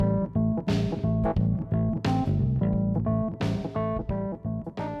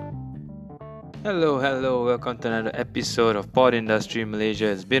Hello, welcome to another episode of Pod Industry Malaysia.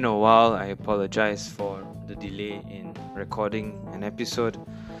 It's been a while. I apologize for the delay in recording an episode.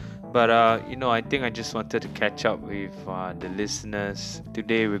 But I think I just wanted to catch up with the listeners.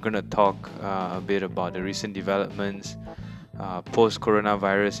 Today we're going to talk a bit about the recent developments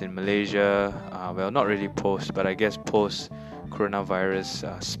post-coronavirus in Malaysia. Well, not really post, but I guess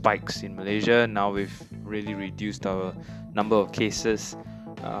post-coronavirus spikes in Malaysia. Now we've really reduced our number of cases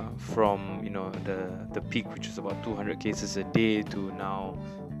from the peak, which was about 200 cases a day, to now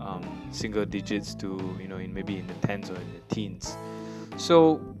single digits to maybe in the tens or in the teens.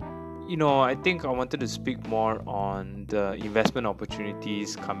 So I think I wanted to speak more on the investment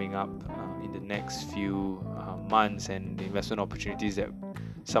opportunities coming up in the next few months, and the investment opportunities that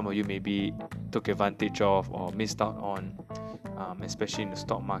some of you maybe took advantage of or missed out on, especially in the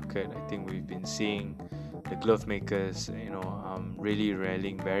stock market. I think we've been seeing the glove makers, really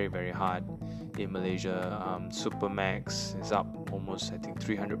rallying very, very hard in Malaysia. Supermax is up almost, I think,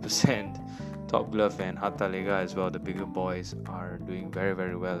 300%. Top Glove and Hatta Lega as well, the bigger boys, are doing very,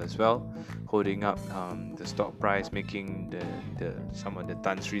 very well as well, holding up the stock price, making the some of the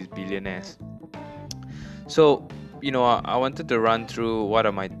Tan Sri's billionaires. So, I wanted to run through what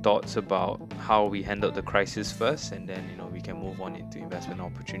are my thoughts about how we handled the crisis first, and then we can move on into investment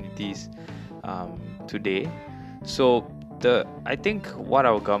opportunities today. So I think what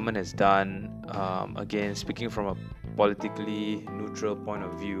our government has done, again speaking from a politically neutral point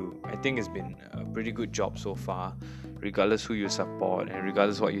of view, I think it's been a pretty good job so far, regardless who you support and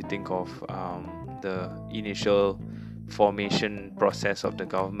regardless what you think of the initial formation process of the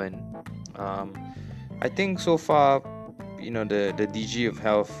government. I think so far, the DG of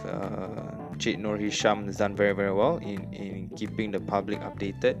Health, Cik Nur Hisham, has done very, very well in keeping the public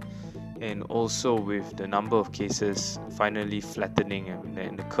updated, and also with the number of cases finally flattening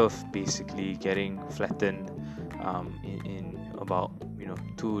and the curve basically getting flattened in about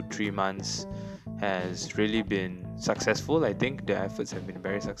 2-3 months has really been successful. I think the efforts have been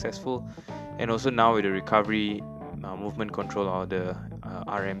very successful, and also now with the recovery movement control, or the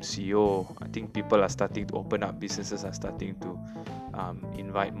RMCO, I think people are starting to open up. Businesses are starting to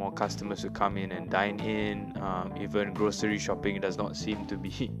invite more customers to come in and dine in. Even grocery shopping does not seem to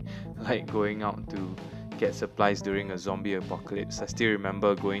be like going out to get supplies during a zombie apocalypse. I still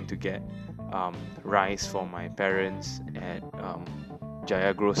remember going to get rice for my parents at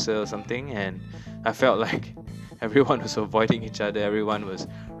Jaya Grocer or something, and I felt like everyone was avoiding each other. Everyone was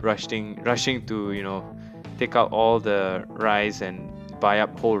rushing to take out all the rice and buy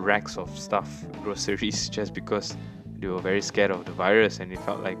up whole racks of stuff, groceries, just because they were very scared of the virus, and it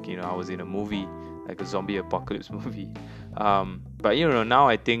felt like I was in a movie, like a zombie apocalypse movie. But now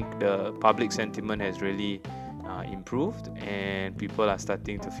I think the public sentiment has really improved, and people are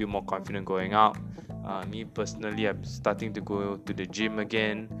starting to feel more confident going out. Me personally, I'm starting to go to the gym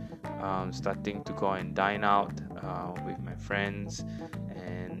again, starting to go and dine out with my friends,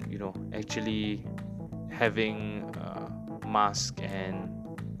 and actually having mask and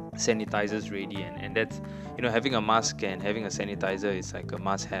sanitizers ready, and that's having a mask and having a sanitizer is like a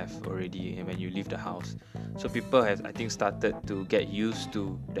must have already when you leave the house. So people have, I think, started to get used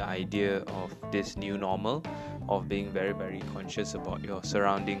to the idea of this new normal, of being very, very conscious about your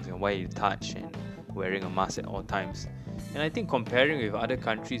surroundings and where you touch, and wearing a mask at all times. And I think comparing with other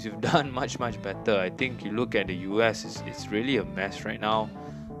countries, we've done much, much better. I think you look at the US, it's really a mess right now,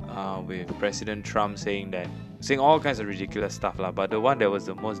 with President Trump saying all kinds of ridiculous stuff lah. But the one that was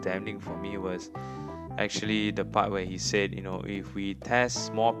the most damning for me was actually the part where he said, if we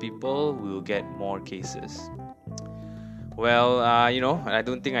test more people, we'll get more cases. Well, I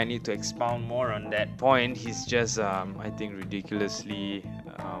don't think I need to expound more on that point. He's just, I think, ridiculously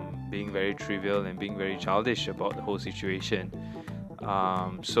being very trivial and being very childish about the whole situation.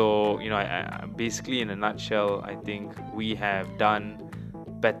 So, I basically, in a nutshell, I think we have done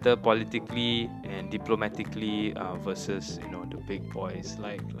better politically and diplomatically versus the big boys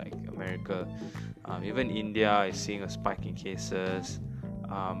like America. Even India is seeing a spike in cases,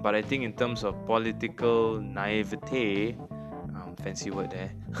 but I think in terms of political naivete, fancy word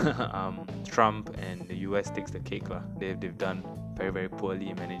there, Trump and the US takes the cake lah. They've done very, very poorly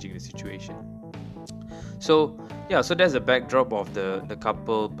in managing the situation. So that's the backdrop of the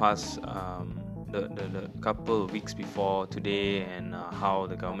couple past the couple of weeks before today, and how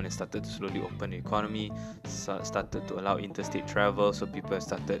the government has started to slowly open the economy, started to allow interstate travel, so people have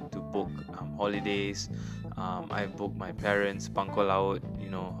started to book holidays. I've booked my parents' Bangkok Laut,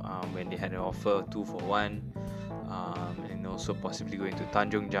 when they had an offer 2 for 1, and also possibly going to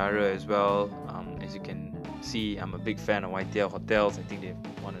Tanjung Jara as well. As you can see, I'm a big fan of YTL Hotels. I think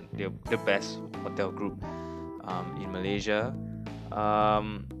they're the best hotel group in Malaysia.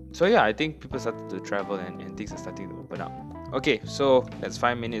 So yeah, I think people started to travel and things are starting to open up. Okay, so that's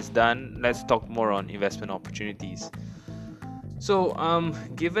 5 minutes done. Let's talk more on investment opportunities. So,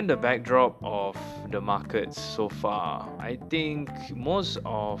 given the backdrop of the markets so far, I think most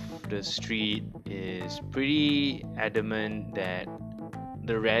of the street is pretty adamant that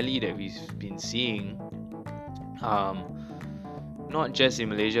the rally that we've been seeing, not just in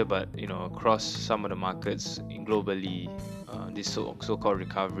Malaysia but across some of the markets globally, this so-called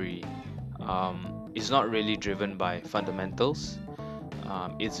recovery, is not really driven by fundamentals.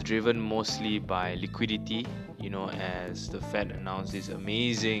 It's driven mostly by liquidity, as the Fed announced this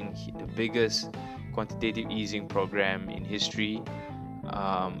the biggest quantitative easing program in history,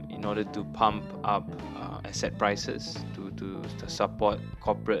 in order to pump up asset prices to support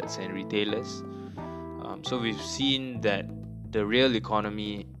corporates and retailers. So we've seen that the real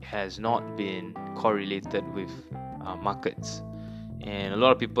economy has not been correlated with markets. And a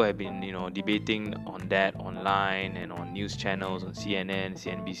lot of people have been, debating on that online and on news channels, on CNN,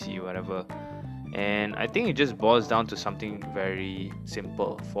 CNBC, whatever. And I think it just boils down to something very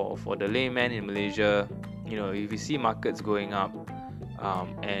simple. For the layman in Malaysia, if you see markets going up,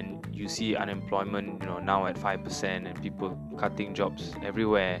 and you see unemployment, now at 5%, and people cutting jobs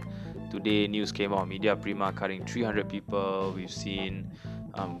everywhere. Today, news came out, Media Prima cutting 300 people. We've seen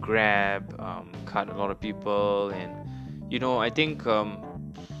Grab cut a lot of people, and I think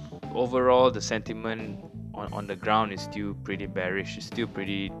overall the sentiment on the ground is still pretty bearish. It's still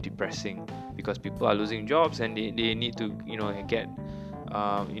pretty depressing because people are losing jobs and they need to get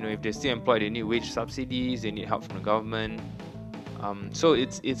if they're still employed, they need wage subsidies, they need help from the government. So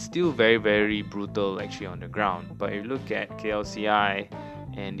it's still very, very brutal actually on the ground. But if you look at KLCI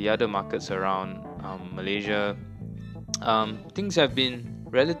and the other markets around Malaysia, things have been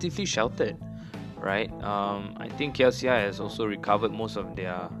relatively sheltered. Right, I think KLCI has also recovered most of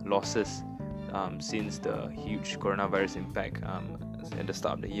their losses since the huge coronavirus impact at the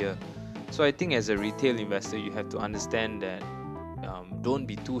start of the year. So I think as a retail investor, you have to understand that don't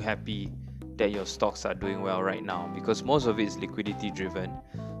be too happy that your stocks are doing well right now, because most of it is liquidity driven.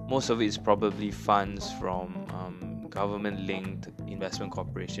 Most of it is probably funds from government-linked investment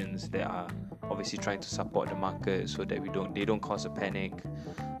corporations that are obviously trying to support the market so that they don't cause a panic.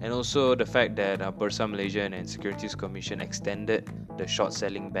 And also the fact that Bursa Malaysia and Securities Commission extended the short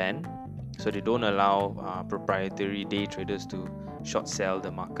selling ban, so they don't allow proprietary day traders to short sell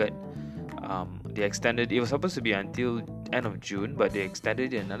the market. They extended, it was supposed to be until end of June, but they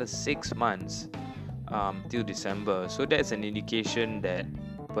extended it another 6 months till December. So that's an indication that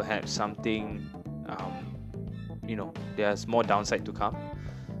perhaps something there's more downside to come,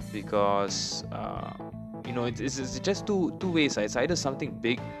 because it's just two ways. It's either something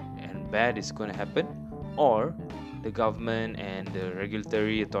big and bad is going to happen, or the government and the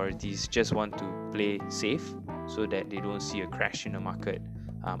regulatory authorities just want to play safe so that they don't see a crash in the market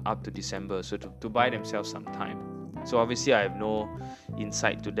up to December, so to buy themselves some time. So obviously I have no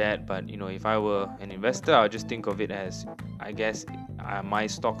insight to that, but if I were an investor, I'll just think of it as, I guess my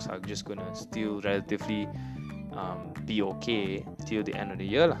stocks are just gonna still relatively be okay till the end of the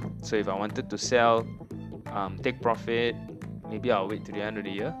year lah. So if I wanted to sell, take profit, maybe I'll wait till the end of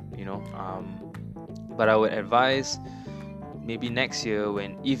the year, but I would advise maybe next year,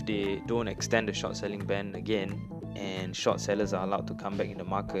 if they don't extend the short selling ban again and short sellers are allowed to come back in the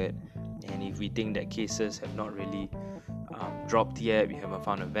market, and if we think that cases have not really dropped yet, we haven't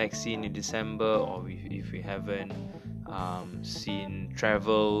found a vaccine in December, or if we haven't seen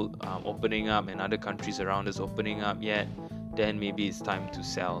travel opening up and other countries around us opening up yet, then maybe it's time to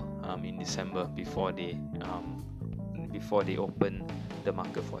sell in December before they open the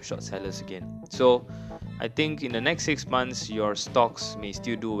market for short sellers again. So I think in the next 6 months your stocks may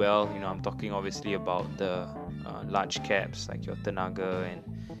still do well. I'm talking obviously about the large caps like your Tenaga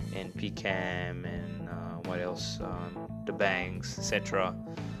and PCAM and what else, the banks, etc.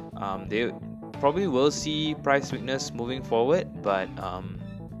 They probably will see price weakness moving forward, but I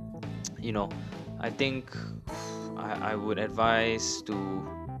think I would advise to,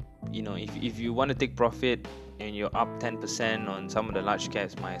 if you want to take profit and you're up 10% on some of the large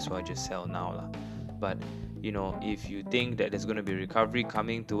caps, might as well just sell now lah. But if you think that there's going to be recovery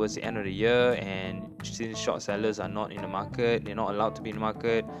coming towards the end of the year, and since short sellers are not in the market, they're not allowed to be in the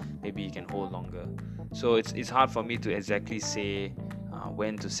market, maybe you can hold longer. So it's hard for me to exactly say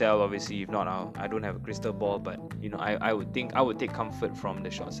when to sell. Obviously, if not, I don't have a crystal ball, but I would think I would take comfort from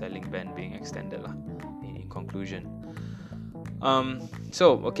the short selling ban being extended lah, in conclusion.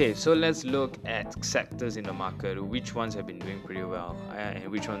 So let's look at sectors in the market. Which ones have been doing pretty well and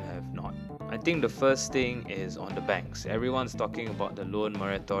which ones have not? I think the first thing is on the banks. Everyone's talking about the loan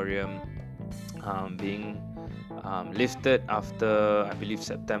moratorium being lifted after, I believe,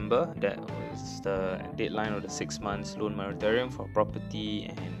 September. That was the deadline of the 6 months loan moratorium for property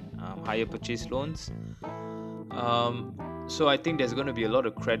and higher purchase loans. So I think there's going to be a lot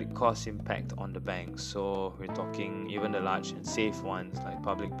of credit cost impact on the banks. So we're talking even the large and safe ones like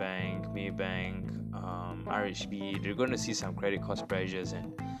Public Bank, Maybank, RHB. They're going to see some credit cost pressures,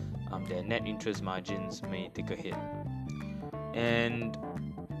 and their net interest margins may take a hit. And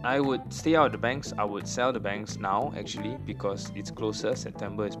I would stay out of the banks. I would sell the banks now, actually, because it's closer.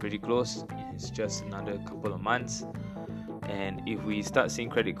 September is pretty close. It's just another couple of months. And if we start seeing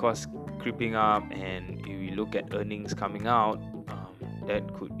credit costs creeping up, and if we look at earnings coming out,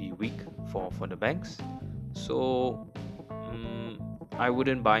 that could be weak for the banks. So I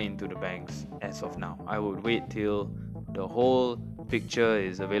wouldn't buy into the banks as of now. I would wait till the whole picture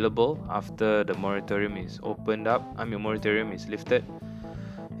is available after the moratorium is moratorium is lifted,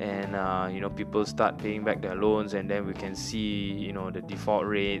 and people start paying back their loans, and then we can see the default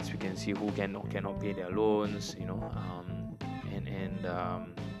rates. We can see who can or cannot pay their loans.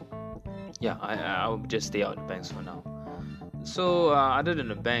 I would just stay out of the banks for now. So other than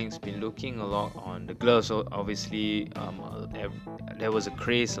the banks, been looking a lot on the gloves. So obviously, there was a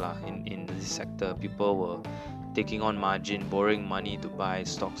craze in this sector. People were taking on margin, borrowing money to buy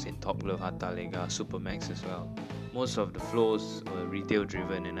stocks in Top Glove, Harta Lega, Supermax as well. Most of the flows were retail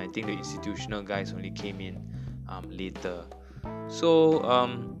driven, and I think the institutional guys only came in later. So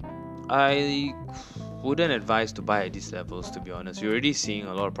I wouldn't advise to buy at these levels, to be honest. You're already seeing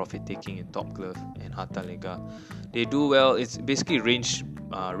a lot of profit taking in Top Glove and Harta Lega. They do well. It's basically range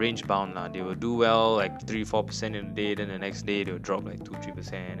bound. They will do well like 3-4% in a day, then the next day they'll drop like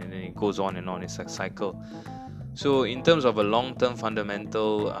 2-3%, and then it goes on and on. It's a cycle. So in terms of a long-term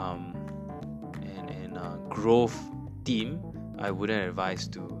fundamental and growth theme, I wouldn't advise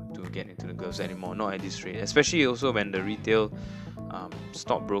to get into the gloves anymore, not at this rate, especially also when the retail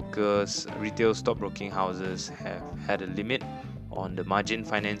stockbroking houses have had a limit on the margin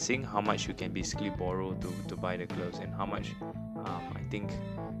financing, how much you can basically borrow to buy the gloves, and how much I think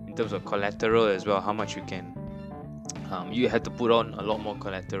in terms of collateral as well, how much you can you had to put on a lot more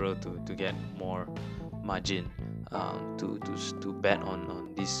collateral to get more margin to bet on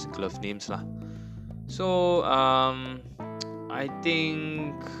these glove names lah. So I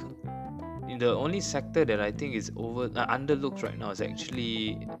think the only sector that I think is underlooked right now is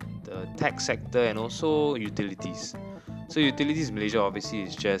actually the tech sector and also utilities. So utilities Malaysia obviously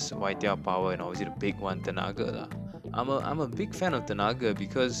is just YTR Power and obviously the big one, Tenaga lah. I'm a big fan of Tenaga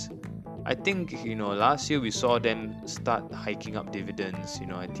because I think last year we saw them start hiking up dividends.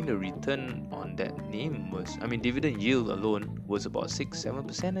 I think the return on that name was, dividend yield alone was about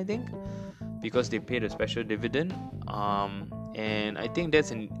 6-7%, I think, because they paid a special dividend. And I think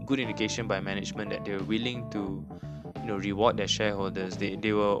that's a good indication by management that they're willing to reward their shareholders.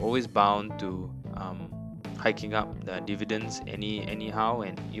 They were always bound to hiking up the dividends anyhow,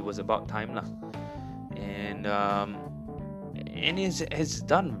 and it was about time lah. And it's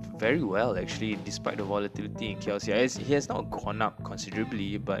done very well actually, despite the volatility in KLC. He has not gone up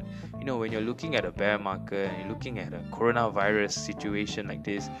considerably, but when you're looking at a bear market and you're looking at a coronavirus situation like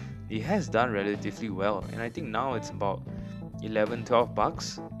this, it has done relatively well. And I think now it's about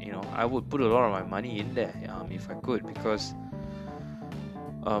 $11-12. I would put a lot of my money in there if I could, because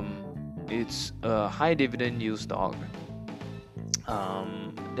it's a high dividend yield stock.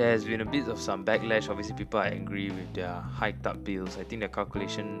 There has been a bit of some backlash. Obviously, people are angry with their hiked up bills. I think the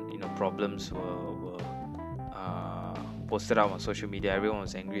calculation problems were posted out on social media. Everyone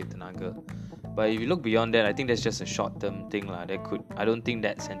was angry at Tenaga. But if you look beyond that, I think that's just a short-term thing lah. I don't think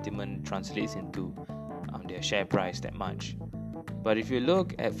that sentiment translates into their share price that much. But if you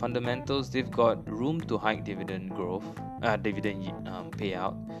look at fundamentals, they've got room to hike dividend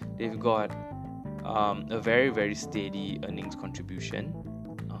payout. They've got a very, very steady earnings contribution,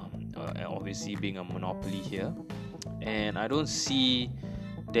 obviously being a monopoly here, and I don't see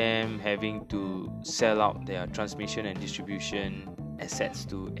them having to sell out their transmission and distribution assets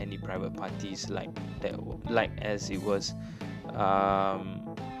to any private parties like as it was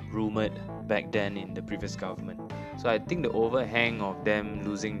rumored back then in the previous government. So I think the overhang of them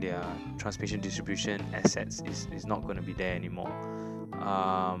losing their transmission distribution assets is not going to be there anymore.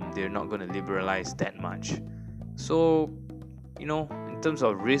 They're not going to liberalize that much. So in terms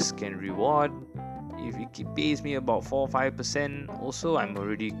of risk and reward, if it pays me about 4-5% also, I'm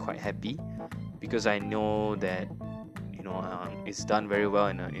already quite happy, because I know that it's done very well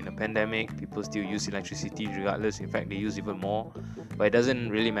in a pandemic. People still use electricity regardless. In fact, they use even more, but it doesn't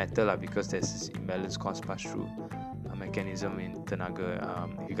really matter lah, because there's this imbalance cost pass through mechanism in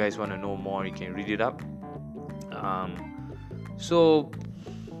Tenaga. If you guys want to know more, you can read it up. So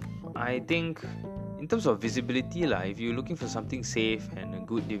I think in terms of visibility lah, if you're looking for something safe and a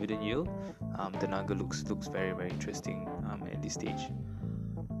good dividend yield, Tenaga looks very, very interesting at this stage.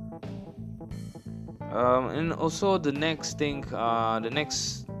 And also the next thing I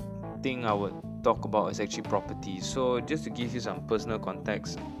would talk about is actually property. So just to give you some personal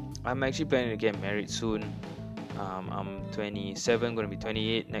context, I'm actually planning to get married soon. I'm 27, going to be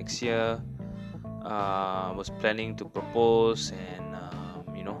 28 next year. Was planning to propose and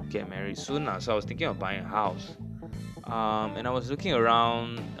get married soon. So I was thinking of buying a house, and I was looking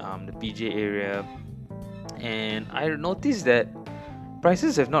around the PJ area, and I noticed that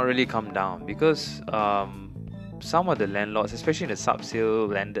prices have not really come down, because some of the landlords, especially in the sub-sale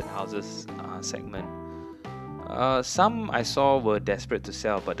landed houses segment, some I saw were desperate to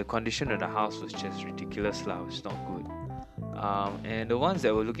sell, but the condition of the house was just ridiculous lah. It was not good. And the ones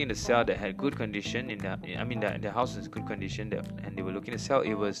that were looking to sell that had good condition the house is good condition, and they were looking to sell,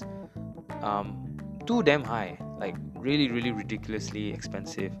 it was too damn high, like really, really ridiculously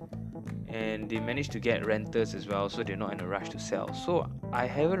expensive. And they managed to get renters as well, so they're not in a rush to sell. So I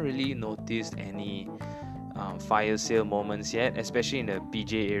haven't really noticed any fire sale moments yet, especially in the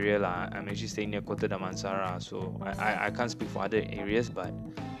PJ area lah. I'm actually staying near Kota Damansara, so I can't speak for other areas, but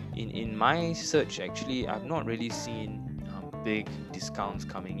in my search, actually, I've not really seen big discounts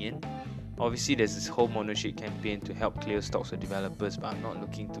coming in. Obviously, there's this home ownership campaign to help clear stocks of developers, but I'm not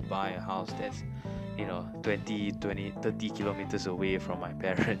looking to buy a house that's 20, 30 kilometers away from my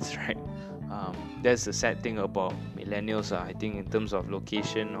parents, right? That's the sad thing about millennials. I think in terms of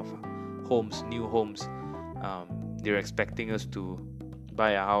location of homes, new homes, they're expecting us to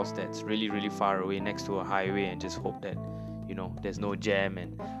buy a house that's really, really far away next to a highway, and just hope that there's no jam,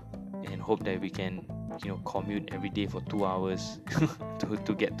 and hope that we can commute every day for 2 hours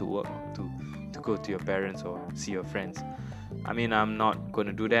to get to work, to go to your parents or see your friends. I'm not going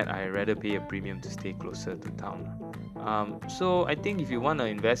to do that. I'd rather pay a premium to stay closer to town. So I think if you want to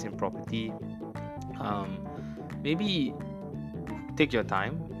invest in property, maybe take your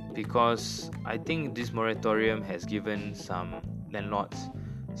time, because I think this moratorium has given some landlords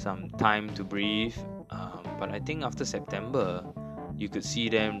some time to breathe. But I think after September, you could see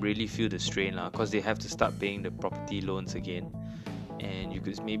them really feel the strain because they have to start paying the property loans again. And you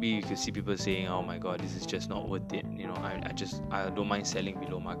could see people saying, oh my god, this is just not worth it. I don't mind selling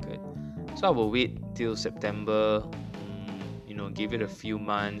below market. So I will wait till September, give it a few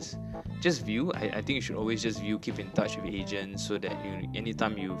months, just view. I think you should always just view, keep in touch with agents, so that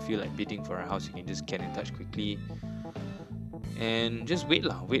anytime you feel like bidding for a house, you can just get in touch quickly. And just wait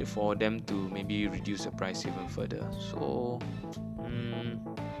for them to maybe reduce the price even further. So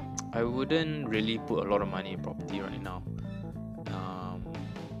I wouldn't really put a lot of money in property right now.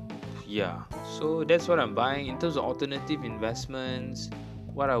 So that's what I'm buying. In terms of alternative investments,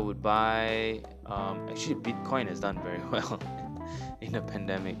 what I would buy, actually Bitcoin has done very well in the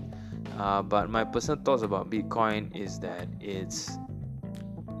pandemic. But my personal thoughts about Bitcoin is that it's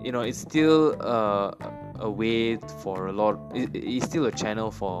still a way for it's still a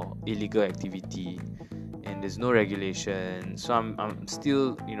channel for illegal activity, and there's no regulation. So I'm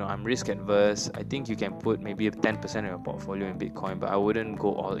still, I'm risk adverse. I think you can put maybe 10% of your portfolio in Bitcoin, but I wouldn't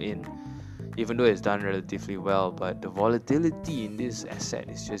go all in, even though it's done relatively well. But the volatility in this asset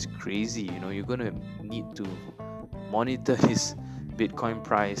is just crazy. You're going to need to monitor this Bitcoin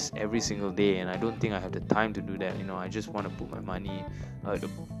price every single day, and I don't think I have the time to do that. I just want to put my money,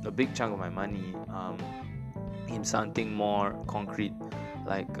 a big chunk of my money, in something more concrete,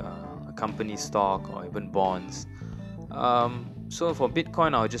 like a company stock or even bonds. So for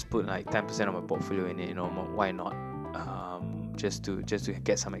Bitcoin, I'll just put like 10% of my portfolio in it. Why not? Just to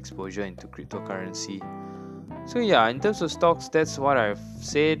get some exposure into cryptocurrency. So yeah, in terms of stocks, that's what I've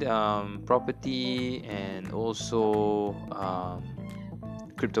said. Property and also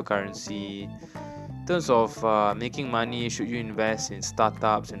cryptocurrency. In terms of making money, should you invest in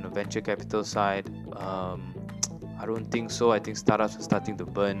startups in the venture capital side? I don't think so. I think startups are starting to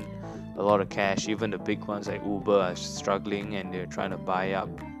burn a lot of cash. Even the big ones like Uber are struggling, and they're trying to buy up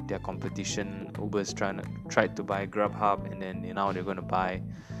their competition. Uber's tried to buy Grubhub, and then now they're going to buy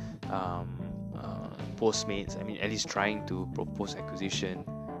Postmates. At least trying to propose acquisition.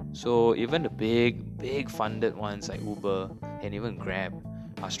 So even the big funded ones like Uber and even Grab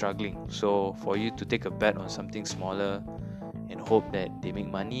are struggling. So for you to take a bet on something smaller and hope that they make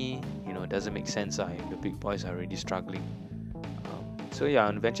money, it doesn't make sense. The big boys are already struggling. So yeah,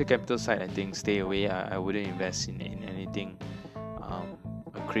 on the venture capital side, I think stay away. I wouldn't invest in anything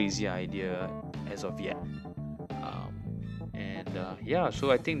a crazy idea as of yet.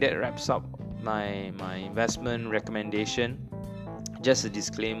 So I think that wraps up my investment recommendation. Just a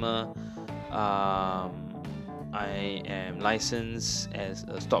disclaimer, I am licensed as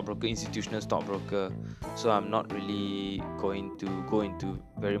a stockbroker, institutional stockbroker, so I'm not really going to go into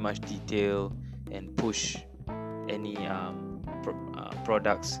very much detail and push any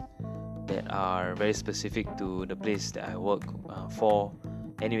products that are very specific to the place that I work for.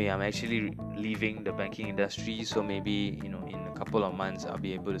 Anyway, I'm actually leaving the banking industry, so maybe in a couple of months I'll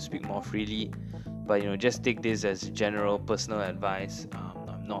be able to speak more freely. But just take this as general personal advice.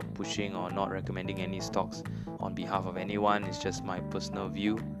 I'm not pushing or not recommending any stocks on behalf of anyone. It's just my personal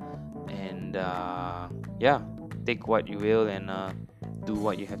view, and take what you will and do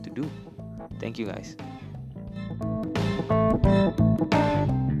what you have to do. Thank you, guys.